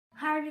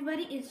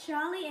everybody, it's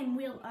Charlie and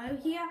Will O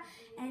here,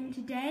 and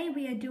today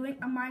we are doing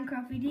a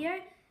Minecraft video.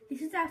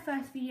 This is our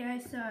first video,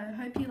 so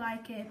hope you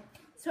like it.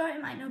 Sorry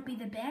it might not be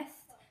the best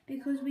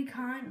because we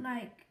can't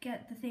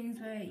get the things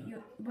where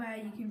you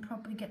can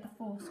properly get the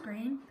full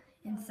screen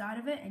inside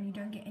of it and you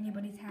don't get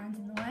anybody's hands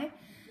in the way.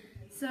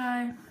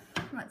 So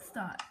let's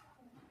start.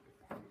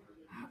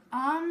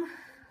 I'm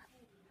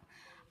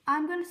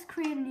going to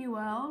create a new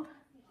world.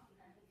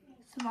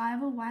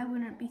 Survival, why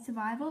wouldn't it be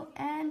survival?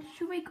 And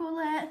should we call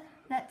it,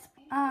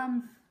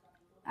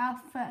 our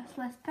first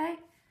let's play?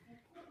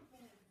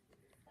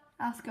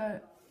 Let's go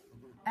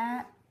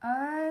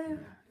O-F-L.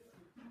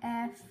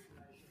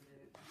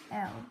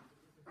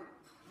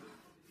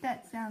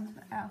 That sounds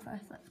for our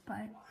first let's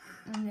play.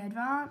 In the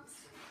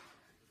advanced.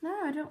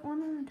 No, I don't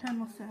want an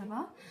internal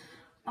server.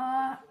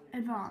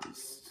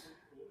 Advanced.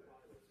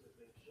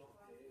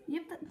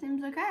 Yep, that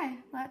seems okay.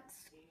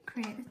 Let's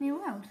create this new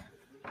world.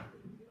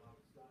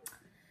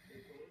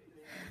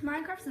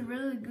 Minecraft's a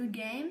really good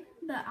game,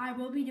 but I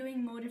will be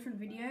doing more different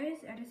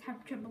videos. I just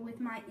have trouble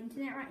with my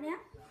internet right now.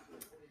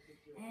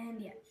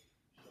 And yeah.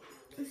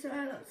 So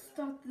let's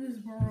start this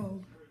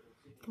world.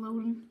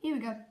 Loading. Here we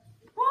go.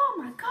 Oh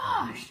my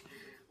gosh!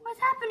 What's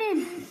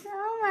happening?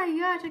 Oh my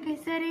gosh. Okay,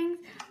 settings,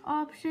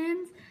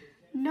 options.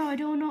 No, I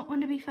do not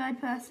want to be third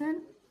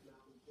person.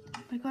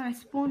 Oh my god, I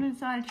spawned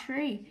inside a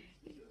tree.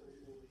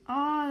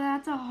 Oh,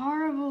 that's a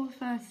horrible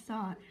first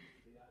start.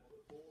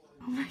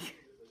 Oh my god.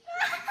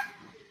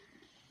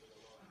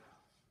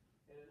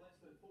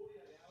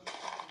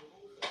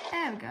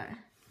 There we go.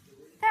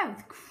 That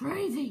was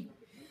crazy.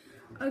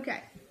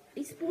 Okay,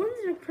 he spawns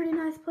in a pretty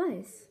nice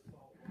place.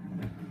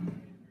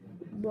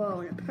 Whoa,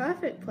 in a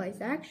perfect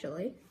place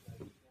actually.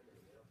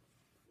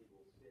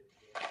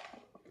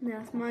 Now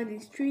let's mine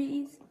these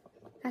trees.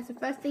 That's the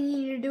first thing you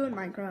need to do in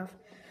Minecraft.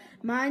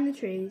 Mine the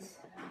trees.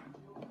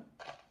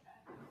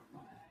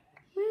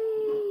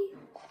 Whee!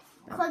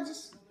 Cause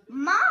it's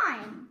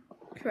mine.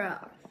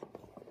 Craft.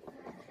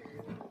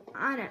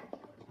 I know.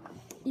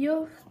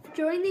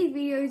 During these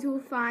videos you'll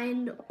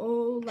find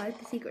all the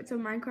secrets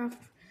of Minecraft.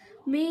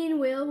 Me and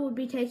Will will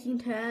be taking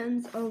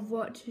turns of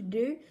what to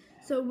do.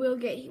 So we'll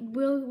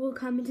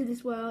come into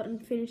this world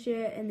and finish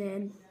it, and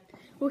then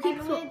we'll keep.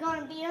 And we're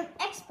gonna be on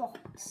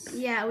Xbox.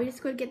 Yeah, we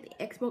just gotta get the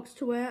Xbox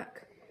to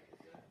work.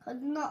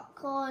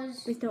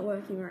 Cause it's not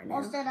working right now.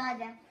 What's that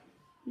idea?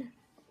 No.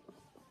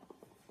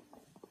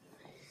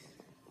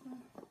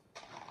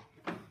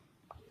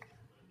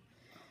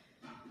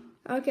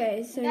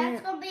 Okay, so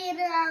that's gonna be in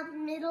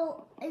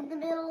the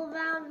middle of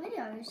our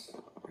videos.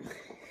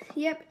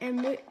 Yep,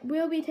 and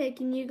we'll be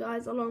taking you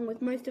guys along with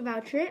most of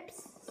our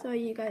trips, so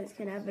you guys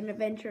can have an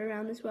adventure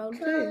around this world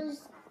too.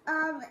 Because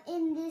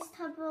in this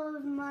type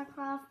of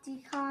Minecraft,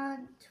 you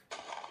can't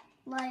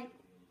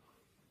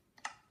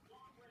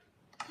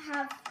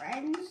have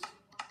friends.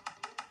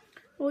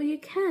 Well, you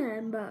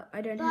can, but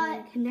I don't have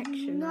any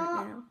connection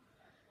right now.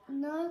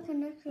 No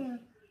connection.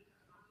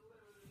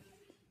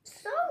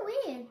 So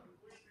weird.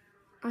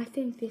 I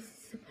think this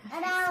is the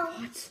perfect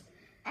And spot.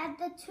 at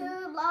the 2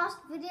 last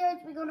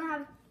videos, we're gonna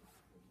have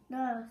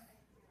Nerf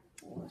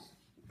wars.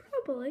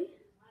 Probably.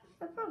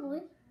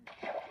 Probably.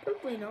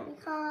 Probably not. We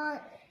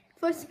can't.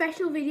 For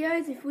special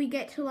videos, if we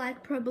get to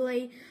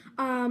probably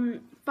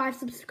 5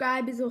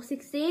 subscribers or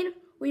 16,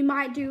 we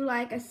might do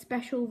a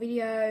special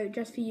video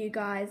just for you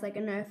guys, like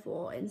a Nerf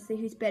war, and see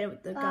who's better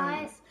with the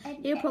guns.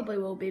 You probably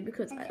will be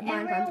because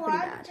Minecraft's pretty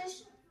bad.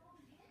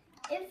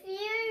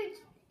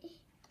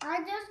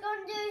 I'm just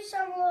gonna do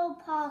some little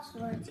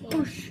passwords here.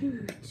 Oh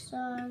shoot! So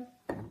I'm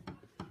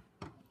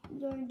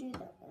gonna do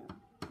that now.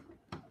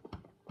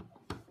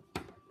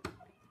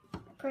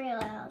 Pretty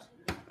loud.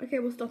 Okay,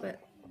 we'll stop it.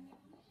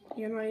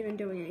 You're not even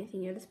doing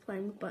anything. You're just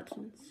playing with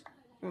buttons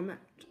on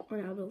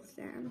our little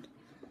stand.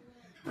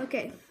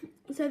 Okay,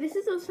 so this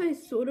is also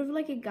sort of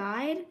like a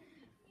guide.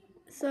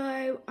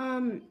 So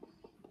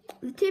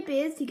the tip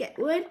is to get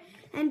wood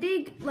and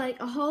dig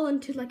a hole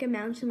into a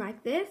mountain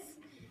like this.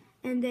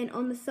 And then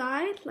on the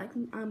side,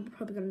 I'm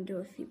probably going to do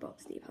a few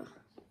blocks deeper.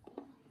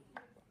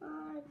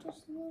 I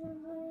just need to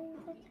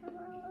move the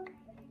camera.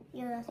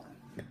 Yeah, that's fine.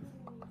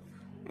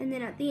 And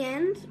then at the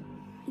end,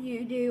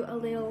 you do a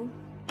little...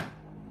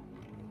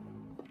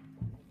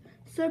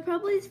 So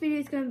probably this video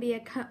is going to be a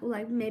cut,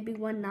 maybe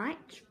one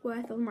night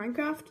worth of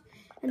Minecraft.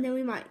 And then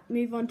we might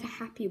move on to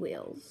Happy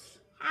Wheels.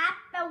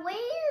 Happy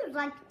Wheels,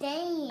 like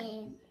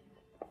Dan.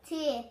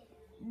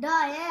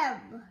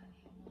 T-I-M.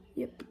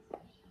 Yep.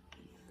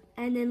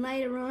 And then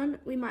later on,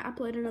 we might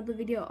upload another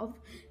video of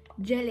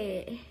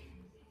Jelly.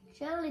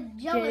 Jelly,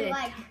 Jelly.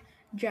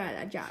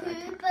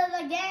 Super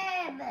the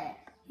Game.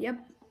 Yep.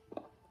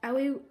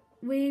 And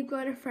we've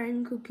got a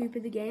friend called Cooper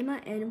the Gamer,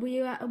 and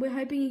we're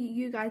hoping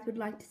you guys would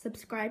like to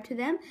subscribe to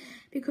them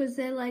because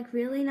they're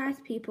really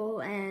nice people,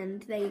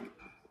 and they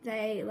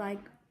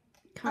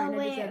kind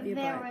of deserve your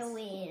votes. Very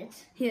weird.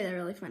 Yeah, they're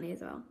really funny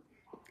as well.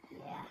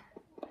 Yeah.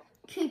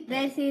 Cooper.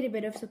 They just need a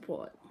bit of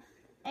support.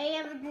 I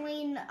have a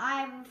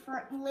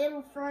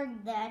little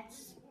friend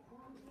that's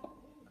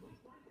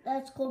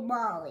called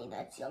Molly.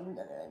 That's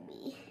younger than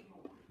me.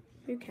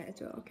 Who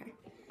cares? Well, okay.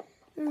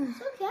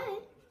 It's okay.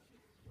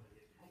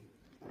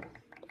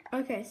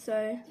 Okay,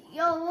 so.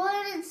 Your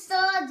wooden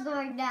sword's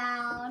going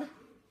down.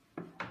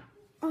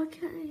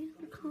 Okay.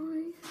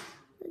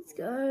 Let's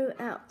go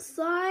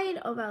outside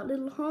of our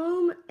little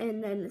home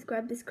and then let's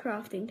grab this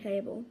crafting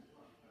table.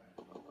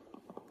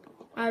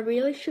 I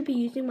really should be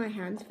using my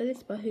hands for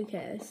this, but who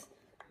cares?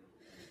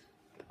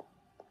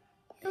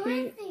 I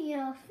like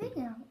the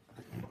finger.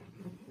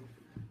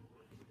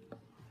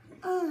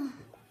 Oh,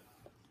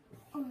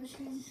 this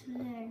is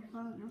very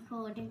fun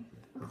recording.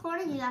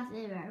 Recording is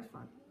actually very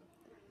fun.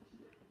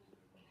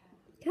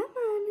 Come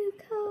on,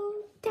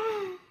 Nicole.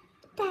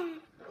 Da,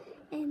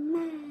 and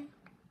ma.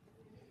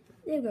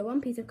 There we go,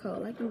 one piece of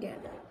coal. I can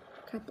get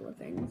a couple of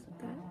things with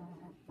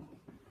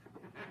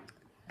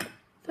that.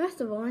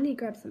 First of all, I need to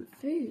grab some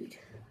food.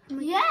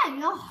 Yeah,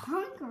 you're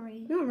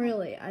hungry. Not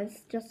really,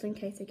 just in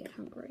case I get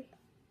hungry.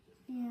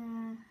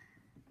 Yeah.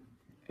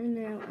 And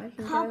now I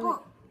can How go.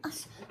 about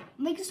us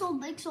make a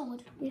sword,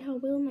 Yeah, I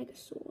will make a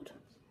sword.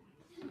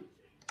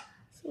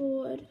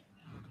 Sword.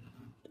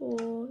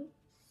 Door.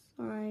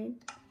 Sign.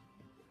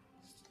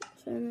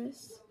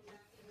 Furnace.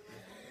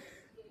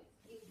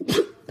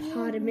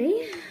 Pardon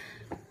me.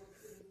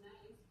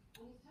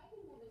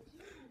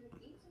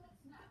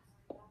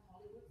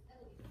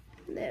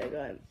 There we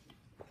go.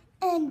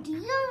 And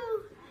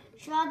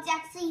shards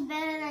actually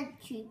better than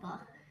cheaper.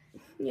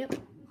 Yep.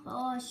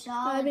 Oh, shards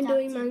I've been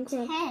doing up to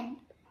Minecraft. 10.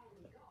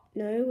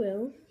 No,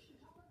 will.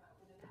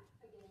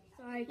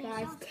 Sorry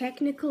guys,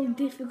 technical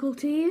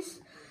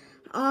difficulties.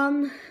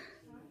 Now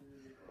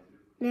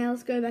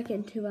let's go back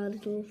into our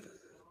little.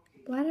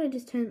 Why did I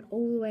just turn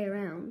all the way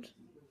around?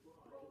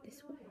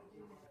 This way.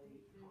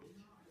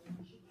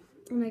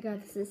 Oh my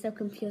god, this is so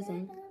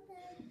confusing.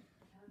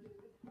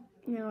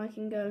 Now I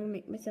can go and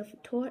make myself a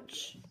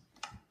torch.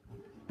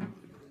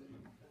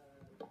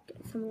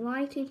 Get some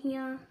light in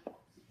here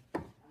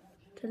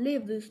to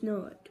live this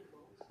night.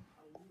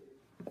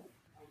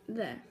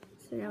 There.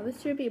 So now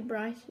this should be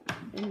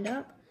brightened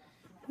up.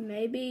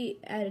 Maybe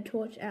add a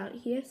torch out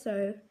here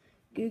so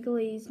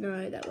Googlies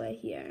know that we're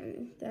here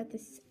and that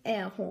this is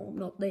our home,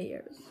 not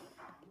theirs.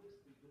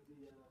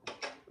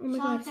 Oh my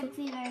god. Shards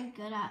actually very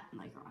good at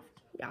Minecraft.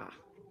 Yeah.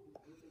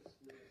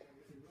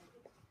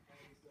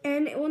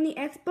 And on the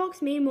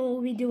Xbox, me and Mo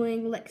will be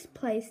doing Let's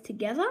Plays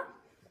together.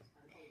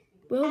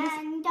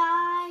 And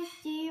guys,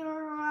 do you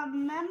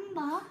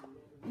remember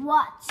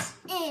what's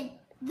in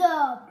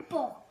the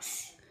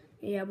box?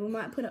 Yeah, we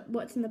might put up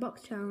what's in the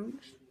box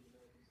challenge.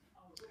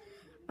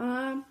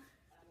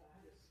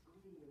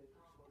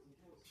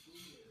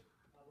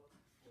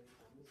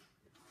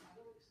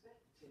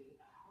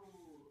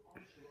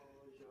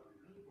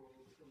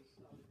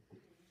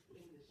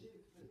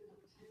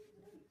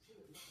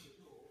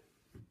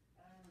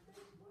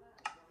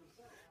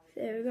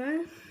 There we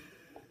go.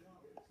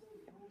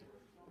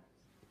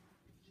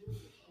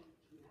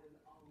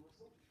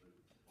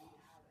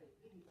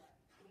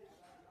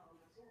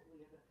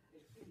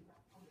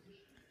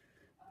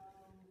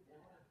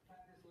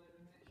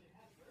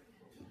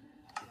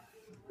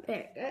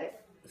 There we go.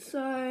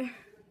 So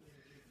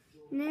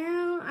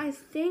now I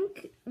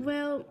think,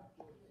 well,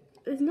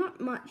 there's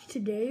not much to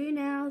do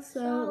now,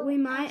 so we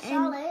might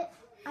Charlotte,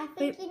 I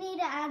think you need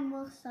to add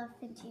more stuff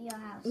into your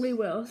house. We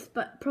will,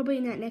 but probably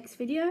in that next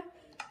video.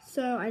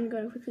 So I'm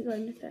going to quickly go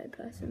into third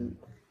person.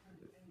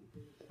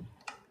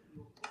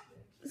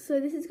 So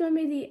this is going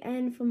to be the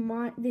end for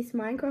this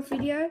Minecraft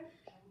video.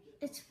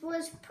 It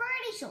was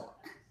pretty short.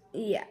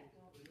 Yeah,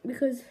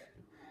 because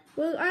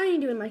we're only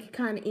doing like a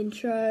kind of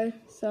intro.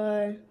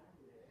 So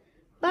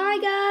bye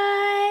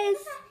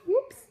guys.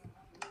 Whoops.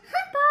 Bye.